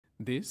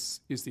This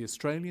is the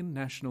Australian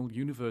National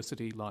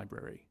University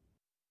Library.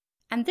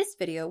 And this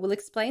video will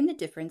explain the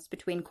difference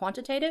between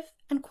quantitative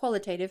and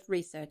qualitative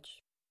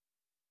research.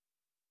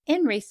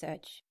 In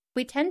research,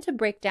 we tend to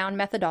break down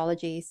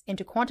methodologies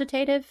into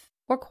quantitative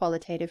or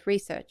qualitative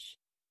research,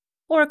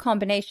 or a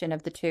combination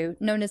of the two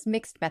known as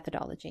mixed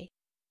methodology.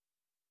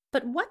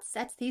 But what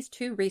sets these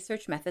two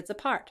research methods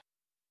apart?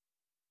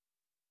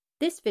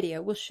 This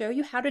video will show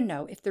you how to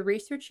know if the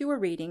research you are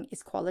reading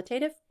is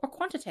qualitative or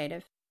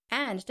quantitative,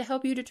 and to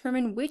help you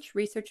determine which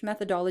research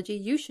methodology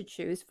you should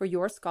choose for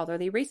your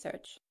scholarly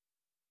research.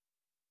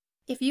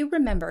 If you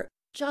remember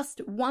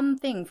just one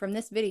thing from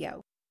this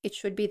video, it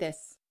should be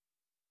this.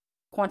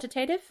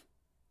 Quantitative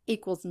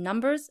equals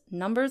numbers,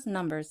 numbers,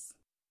 numbers,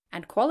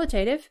 and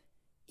qualitative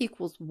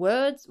equals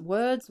words,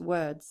 words,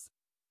 words.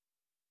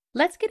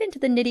 Let's get into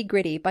the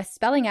nitty-gritty by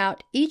spelling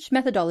out each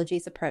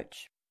methodology's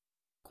approach.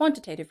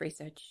 Quantitative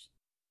research.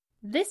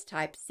 This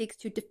type seeks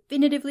to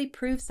definitively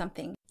prove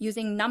something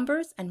using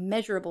numbers and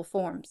measurable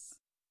forms.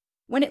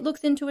 When it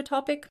looks into a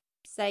topic,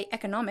 say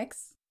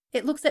economics,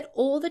 it looks at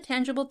all the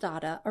tangible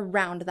data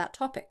around that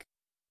topic.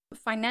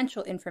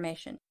 Financial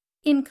information,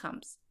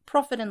 incomes,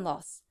 profit and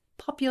loss,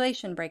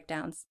 population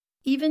breakdowns,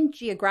 even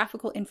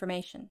geographical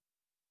information.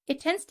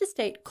 It tends to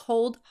state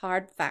cold,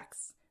 hard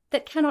facts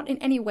that cannot in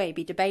any way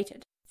be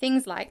debated.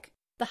 Things like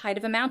the height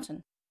of a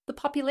mountain, the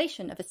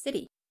population of a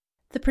city,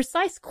 the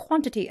precise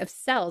quantity of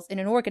cells in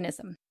an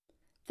organism,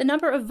 the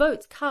number of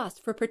votes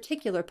cast for a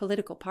particular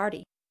political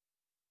party.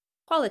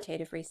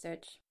 Qualitative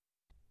research.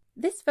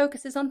 This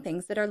focuses on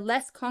things that are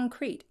less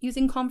concrete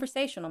using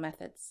conversational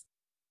methods.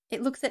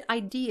 It looks at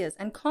ideas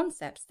and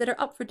concepts that are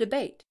up for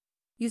debate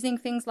using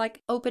things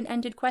like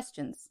open-ended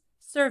questions,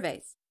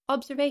 surveys,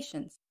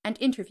 observations, and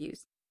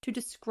interviews to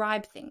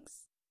describe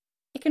things.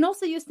 It can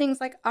also use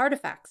things like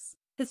artifacts,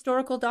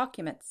 historical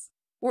documents,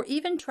 or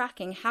even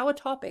tracking how a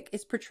topic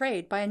is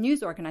portrayed by a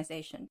news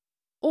organization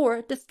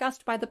or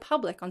discussed by the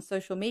public on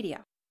social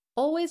media,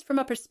 always from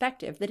a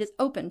perspective that is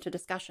open to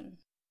discussion.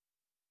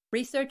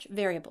 Research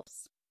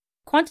variables.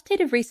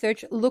 Quantitative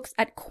research looks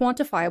at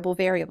quantifiable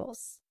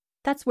variables.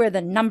 That's where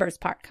the numbers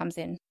part comes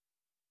in.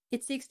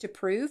 It seeks to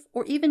prove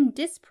or even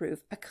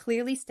disprove a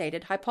clearly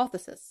stated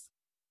hypothesis.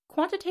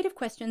 Quantitative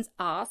questions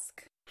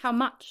ask how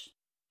much,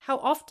 how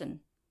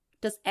often,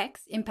 does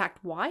X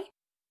impact Y?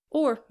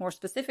 Or, more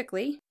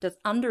specifically, does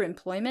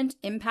underemployment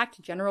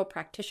impact general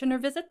practitioner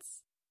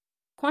visits?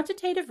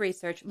 Quantitative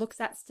research looks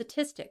at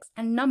statistics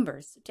and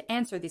numbers to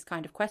answer these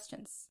kind of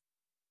questions.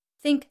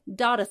 Think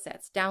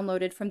datasets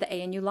downloaded from the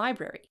ANU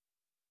library,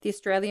 the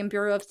Australian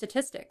Bureau of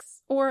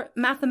Statistics, or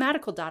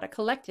mathematical data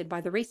collected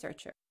by the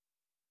researcher.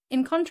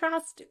 In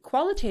contrast,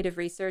 qualitative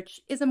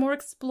research is a more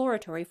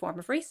exploratory form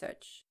of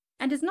research,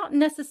 and is not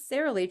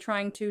necessarily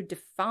trying to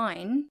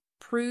define,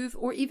 prove,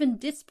 or even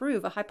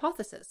disprove a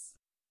hypothesis.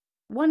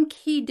 One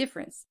key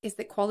difference is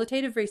that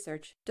qualitative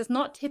research does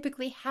not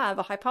typically have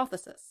a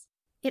hypothesis.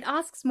 It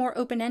asks more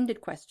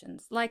open-ended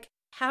questions, like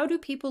how do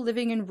people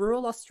living in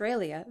rural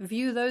Australia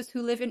view those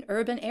who live in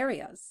urban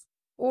areas?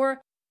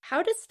 Or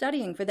how does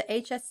studying for the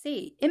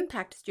HSC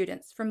impact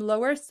students from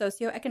lower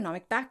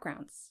socioeconomic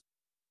backgrounds?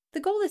 The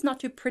goal is not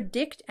to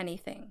predict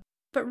anything,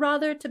 but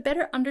rather to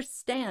better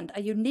understand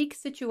a unique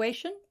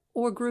situation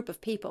or group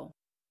of people.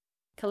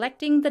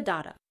 Collecting the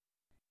data.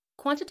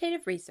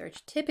 Quantitative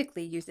research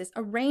typically uses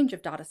a range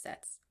of data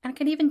sets and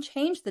can even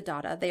change the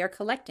data they are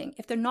collecting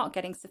if they're not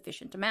getting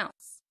sufficient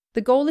amounts.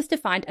 The goal is to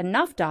find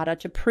enough data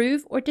to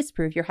prove or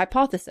disprove your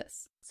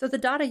hypothesis, so the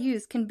data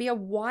used can be a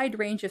wide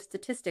range of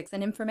statistics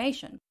and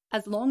information,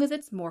 as long as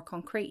it's more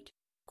concrete.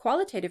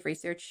 Qualitative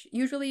research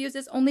usually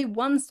uses only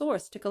one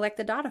source to collect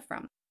the data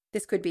from.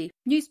 This could be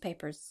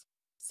newspapers,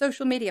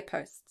 social media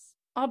posts,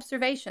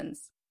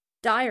 observations,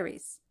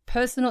 diaries,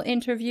 personal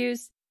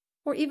interviews,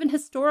 or even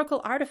historical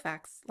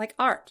artifacts like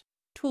art,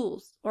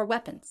 tools, or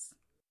weapons.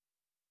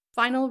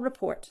 Final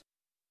report.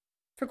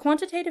 For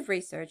quantitative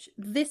research,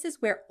 this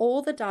is where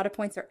all the data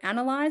points are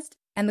analyzed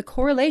and the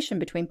correlation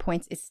between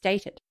points is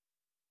stated.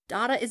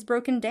 Data is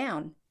broken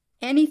down.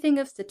 Anything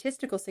of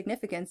statistical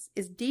significance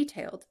is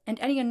detailed and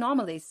any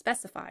anomalies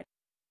specified.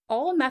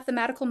 All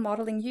mathematical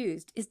modeling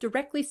used is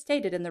directly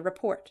stated in the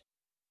report.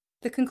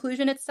 The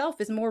conclusion itself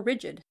is more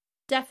rigid,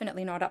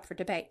 definitely not up for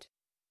debate,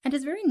 and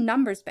is very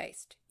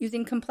numbers-based,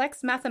 using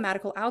complex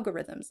mathematical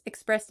algorithms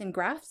expressed in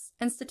graphs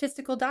and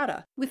statistical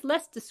data with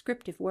less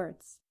descriptive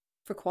words.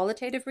 For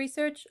qualitative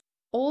research,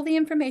 all the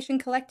information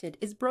collected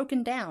is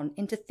broken down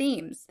into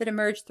themes that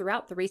emerge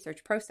throughout the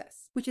research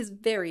process, which is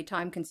very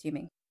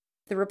time-consuming.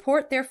 The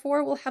report,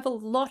 therefore, will have a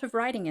lot of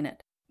writing in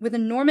it, with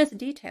enormous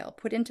detail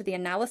put into the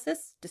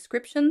analysis,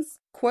 descriptions,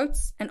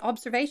 quotes, and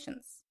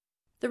observations.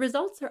 The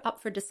results are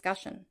up for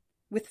discussion,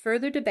 with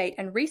further debate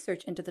and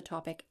research into the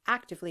topic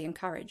actively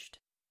encouraged.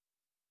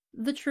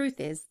 The truth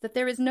is that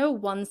there is no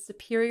one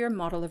superior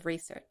model of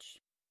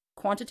research.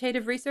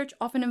 Quantitative research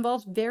often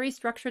involves very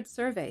structured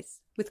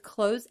surveys with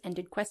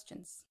close-ended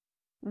questions.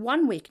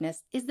 One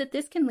weakness is that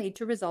this can lead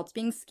to results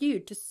being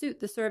skewed to suit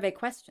the survey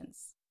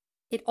questions.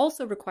 It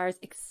also requires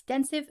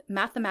extensive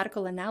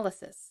mathematical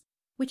analysis,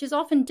 which is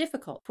often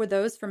difficult for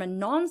those from a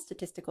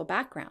non-statistical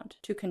background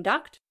to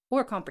conduct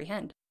or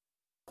comprehend.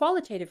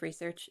 Qualitative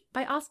research,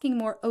 by asking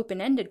more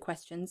open-ended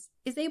questions,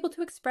 is able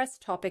to express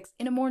topics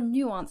in a more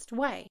nuanced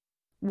way.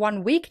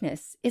 One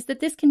weakness is that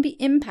this can be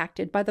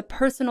impacted by the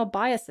personal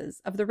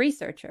biases of the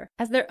researcher,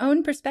 as their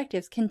own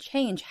perspectives can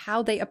change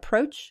how they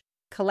approach,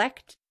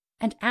 collect,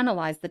 and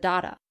analyze the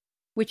data,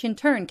 which in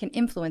turn can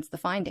influence the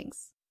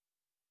findings.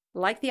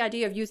 Like the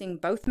idea of using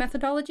both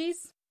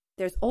methodologies,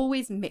 there's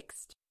always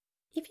mixed.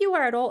 If you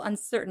are at all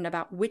uncertain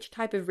about which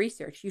type of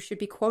research you should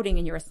be quoting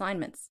in your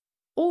assignments,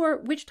 or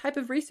which type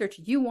of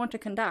research you want to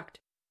conduct,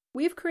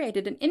 we've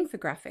created an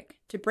infographic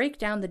to break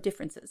down the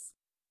differences.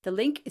 The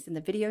link is in the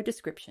video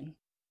description.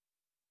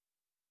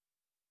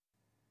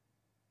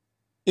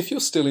 If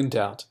you're still in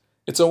doubt,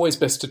 it's always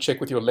best to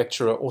check with your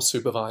lecturer or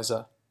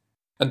supervisor.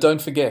 And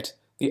don't forget,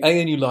 the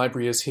ANU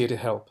Library is here to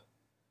help.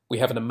 We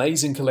have an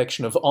amazing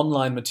collection of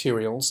online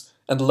materials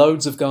and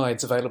loads of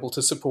guides available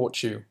to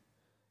support you.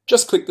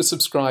 Just click the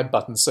subscribe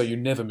button so you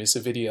never miss a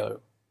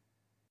video.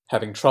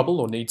 Having trouble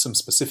or need some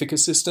specific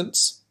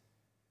assistance?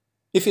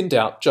 If in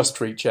doubt,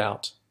 just reach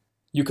out.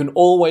 You can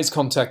always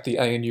contact the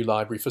ANU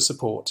Library for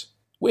support.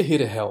 We're here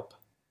to help.